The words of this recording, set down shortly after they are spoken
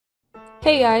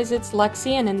Hey guys, it's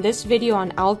Lexi, and in this video on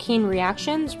alkene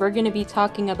reactions, we're going to be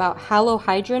talking about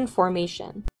halohydrin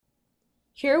formation.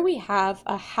 Here we have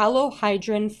a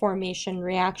halohydrin formation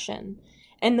reaction,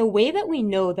 and the way that we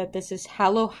know that this is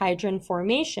halohydrin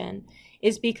formation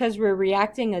is because we're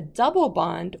reacting a double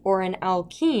bond or an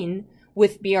alkene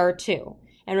with Br2.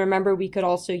 And remember, we could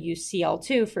also use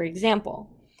Cl2 for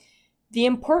example. The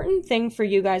important thing for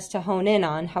you guys to hone in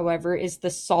on, however, is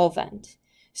the solvent.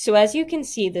 So as you can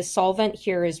see, the solvent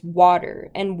here is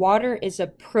water, and water is a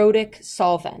protic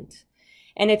solvent.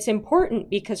 And it's important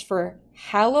because for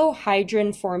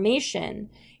halohydrin formation,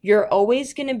 you're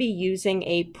always going to be using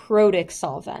a protic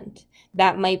solvent.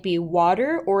 That might be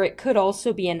water, or it could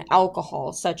also be an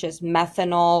alcohol, such as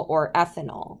methanol or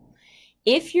ethanol.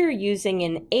 If you're using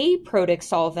an aprotic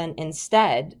solvent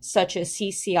instead, such as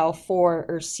CCl4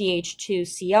 or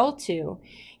CH2Cl2,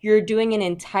 you're doing an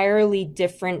entirely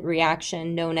different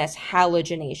reaction known as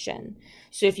halogenation.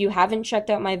 So if you haven't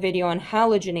checked out my video on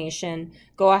halogenation,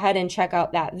 go ahead and check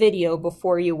out that video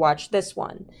before you watch this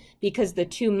one, because the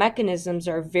two mechanisms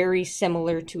are very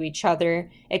similar to each other,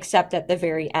 except at the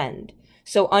very end.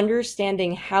 So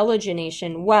understanding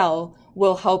halogenation well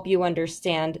will help you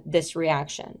understand this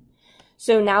reaction.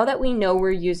 So now that we know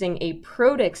we're using a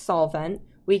protic solvent,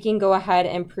 we can go ahead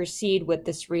and proceed with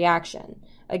this reaction.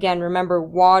 Again, remember,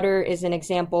 water is an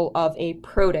example of a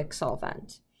protic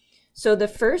solvent. So the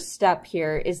first step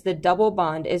here is the double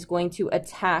bond is going to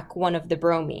attack one of the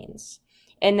bromines.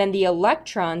 And then the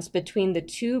electrons between the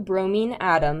two bromine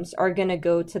atoms are going to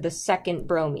go to the second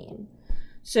bromine.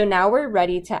 So now we're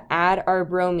ready to add our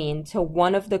bromine to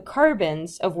one of the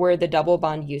carbons of where the double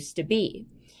bond used to be.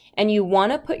 And you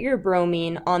want to put your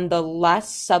bromine on the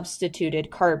less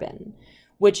substituted carbon,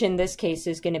 which in this case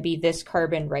is going to be this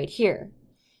carbon right here.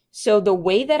 So the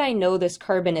way that I know this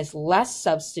carbon is less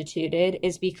substituted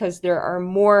is because there are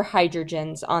more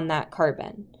hydrogens on that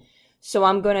carbon. So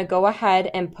I'm going to go ahead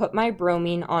and put my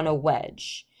bromine on a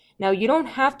wedge. Now you don't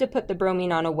have to put the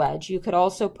bromine on a wedge. You could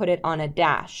also put it on a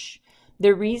dash.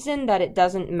 The reason that it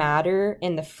doesn't matter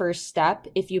in the first step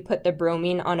if you put the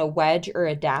bromine on a wedge or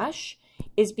a dash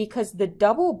is because the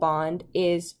double bond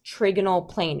is trigonal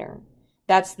planar.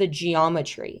 That's the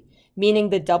geometry, meaning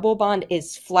the double bond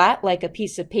is flat like a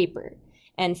piece of paper.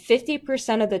 And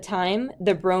 50% of the time,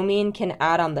 the bromine can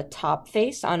add on the top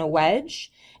face on a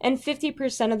wedge, and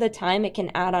 50% of the time it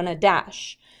can add on a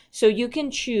dash. So you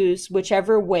can choose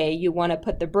whichever way you want to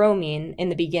put the bromine in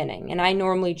the beginning, and I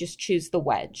normally just choose the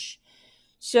wedge.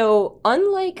 So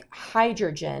unlike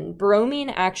hydrogen, bromine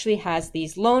actually has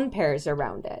these lone pairs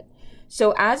around it.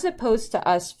 So as opposed to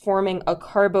us forming a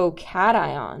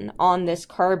carbocation on this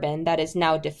carbon that is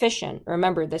now deficient,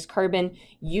 remember this carbon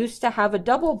used to have a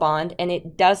double bond and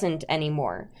it doesn't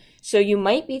anymore. So you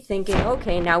might be thinking,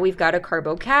 okay, now we've got a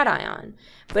carbocation.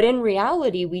 But in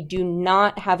reality, we do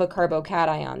not have a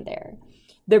carbocation there.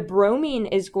 The bromine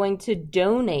is going to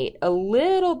donate a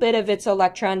little bit of its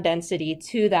electron density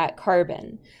to that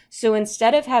carbon. So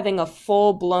instead of having a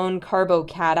full-blown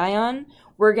carbocation,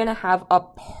 we're going to have a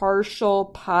partial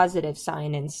positive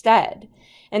sign instead.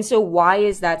 And so why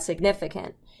is that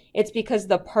significant? It's because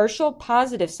the partial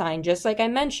positive sign, just like I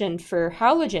mentioned for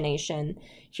halogenation,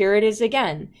 here it is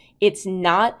again, it's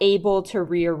not able to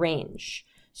rearrange.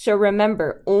 So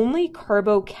remember, only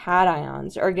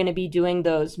carbocations are going to be doing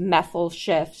those methyl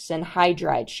shifts and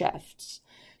hydride shifts.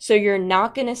 So you're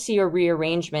not going to see a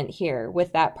rearrangement here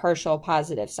with that partial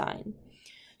positive sign.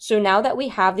 So now that we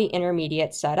have the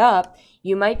intermediate set up,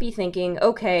 you might be thinking,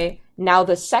 okay, now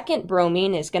the second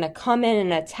bromine is going to come in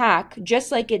and attack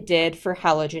just like it did for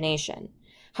halogenation.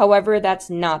 However,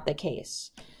 that's not the case.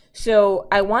 So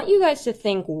I want you guys to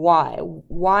think why.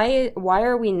 Why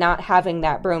are we not having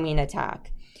that bromine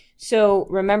attack? So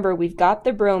remember, we've got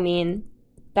the bromine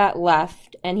that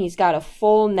left, and he's got a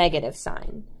full negative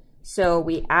sign. So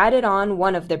we added on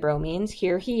one of the bromines.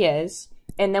 Here he is.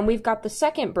 And then we've got the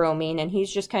second bromine, and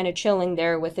he's just kind of chilling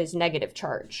there with his negative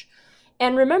charge.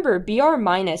 And remember, Br-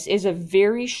 is a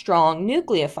very strong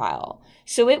nucleophile,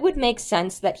 so it would make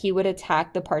sense that he would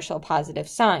attack the partial positive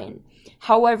sign.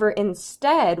 However,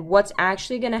 instead, what's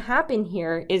actually going to happen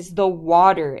here is the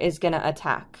water is going to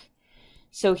attack.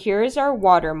 So here is our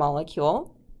water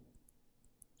molecule,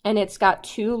 and it's got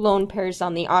two lone pairs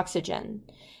on the oxygen.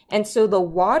 And so the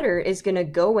water is going to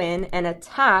go in and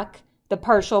attack the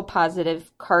partial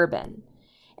positive carbon.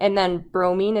 And then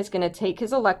bromine is going to take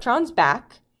his electrons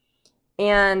back.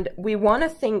 And we want to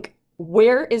think,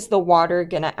 where is the water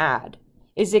going to add?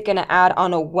 Is it going to add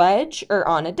on a wedge or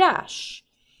on a dash?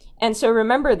 And so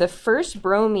remember, the first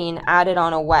bromine added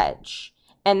on a wedge.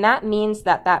 And that means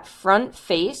that that front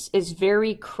face is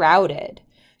very crowded.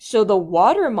 So the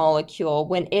water molecule,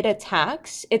 when it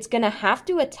attacks, it's going to have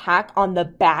to attack on the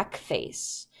back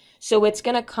face. So it's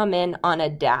going to come in on a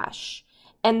dash.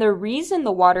 And the reason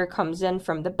the water comes in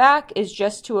from the back is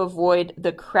just to avoid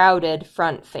the crowded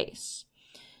front face.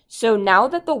 So now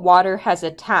that the water has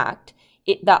attacked,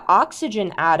 the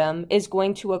oxygen atom is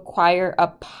going to acquire a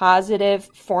positive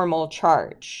formal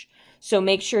charge. So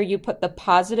make sure you put the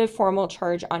positive formal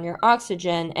charge on your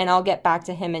oxygen, and I'll get back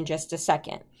to him in just a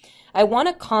second. I want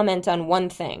to comment on one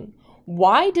thing.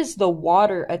 Why does the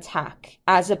water attack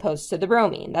as opposed to the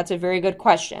bromine? That's a very good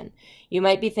question. You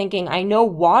might be thinking, I know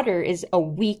water is a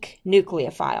weak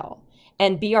nucleophile,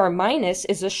 and Br-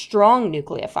 is a strong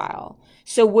nucleophile.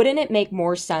 So wouldn't it make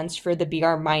more sense for the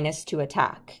Br- to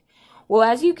attack? Well,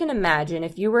 as you can imagine,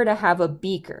 if you were to have a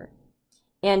beaker,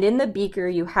 and in the beaker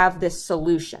you have this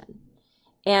solution,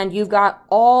 and you've got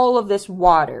all of this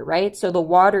water, right? So the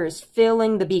water is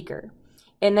filling the beaker.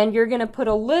 And then you're going to put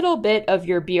a little bit of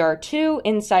your Br2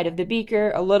 inside of the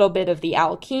beaker, a little bit of the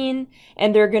alkene,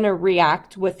 and they're going to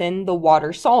react within the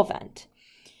water solvent.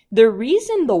 The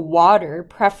reason the water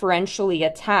preferentially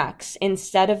attacks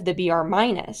instead of the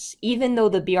Br-, even though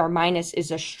the Br-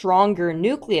 is a stronger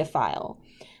nucleophile,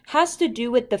 has to do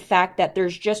with the fact that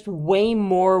there's just way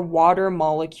more water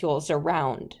molecules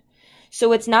around.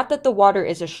 So it's not that the water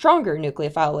is a stronger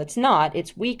nucleophile, it's not,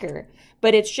 it's weaker,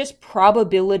 but it's just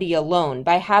probability alone.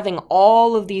 By having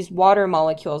all of these water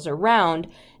molecules around,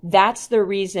 that's the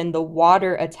reason the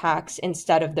water attacks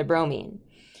instead of the bromine.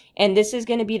 And this is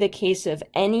going to be the case of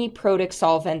any protic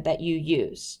solvent that you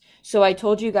use. So I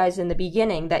told you guys in the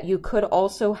beginning that you could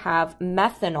also have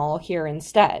methanol here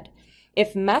instead.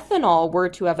 If methanol were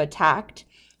to have attacked,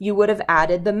 you would have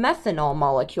added the methanol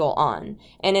molecule on.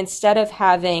 And instead of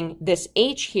having this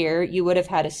H here, you would have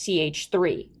had a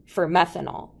CH3 for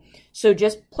methanol. So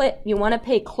you want to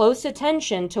pay close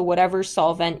attention to whatever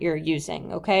solvent you're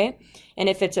using, okay? And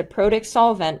if it's a protic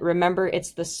solvent, remember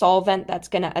it's the solvent that's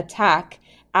going to attack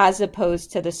as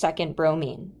opposed to the second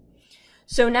bromine.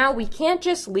 So now we can't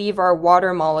just leave our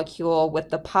water molecule with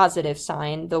the positive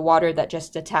sign, the water that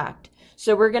just attacked.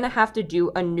 So we're going to have to do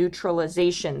a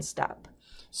neutralization step.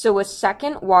 So a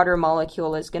second water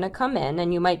molecule is going to come in,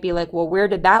 and you might be like, well, where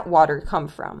did that water come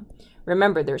from?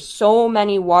 Remember, there's so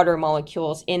many water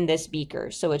molecules in this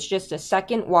beaker, so it's just a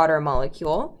second water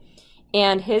molecule,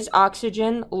 and his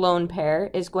oxygen lone pair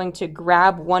is going to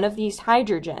grab one of these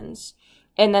hydrogens,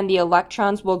 and then the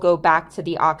electrons will go back to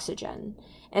the oxygen.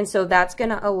 And so that's going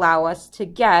to allow us to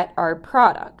get our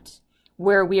product,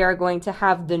 where we are going to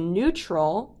have the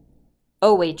neutral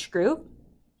OH group,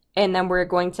 and then we're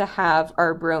going to have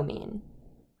our bromine.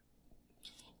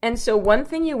 And so one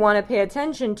thing you want to pay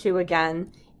attention to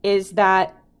again is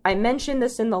that I mentioned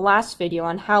this in the last video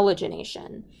on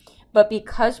halogenation, but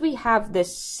because we have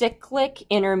this cyclic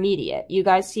intermediate, you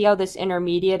guys see how this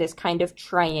intermediate is kind of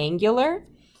triangular?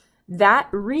 That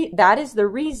is the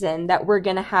reason that we're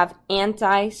going to have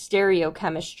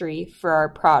anti-stereochemistry for our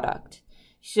product.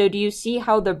 So do you see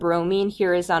how the bromine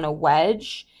here is on a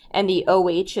wedge and the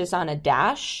OH is on a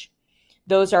dash?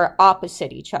 Those are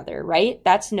opposite each other, right?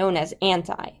 That's known as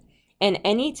anti. And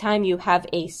anytime you have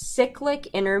a cyclic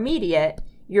intermediate,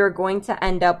 you're going to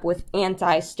end up with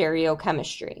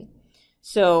anti-stereochemistry.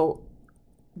 So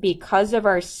because of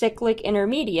our cyclic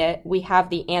intermediate, we have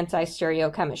the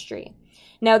anti-stereochemistry.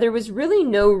 Now, there was really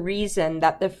no reason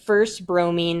that the first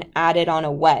bromine added on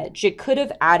a wedge. It could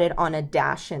have added on a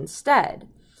dash instead.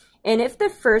 And if the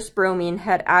first bromine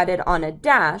had added on a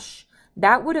dash,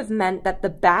 that would have meant that the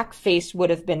back face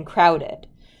would have been crowded.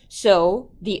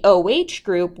 So the OH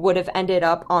group would have ended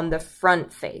up on the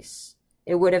front face.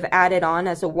 It would have added on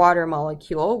as a water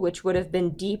molecule, which would have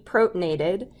been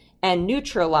deprotonated and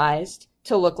neutralized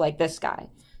to look like this guy.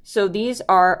 So these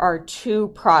are our two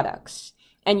products.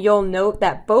 And you'll note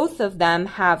that both of them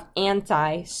have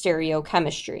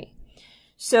anti-stereochemistry.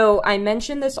 So I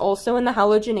mentioned this also in the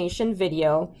halogenation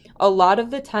video. A lot of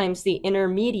the times the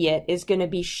intermediate is going to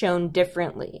be shown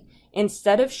differently.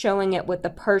 Instead of showing it with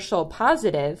the partial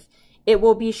positive, it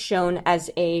will be shown as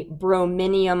a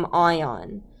brominium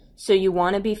ion. So you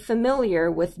want to be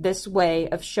familiar with this way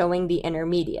of showing the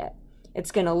intermediate.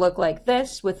 It's going to look like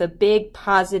this with a big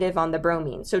positive on the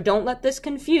bromine. So don't let this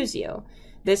confuse you.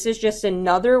 This is just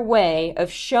another way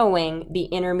of showing the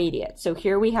intermediate. So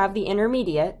here we have the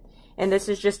intermediate, and this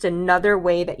is just another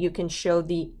way that you can show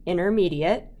the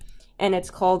intermediate, and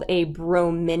it's called a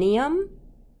brominium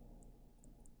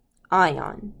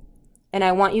ion. And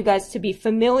I want you guys to be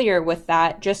familiar with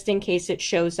that just in case it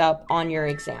shows up on your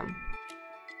exam.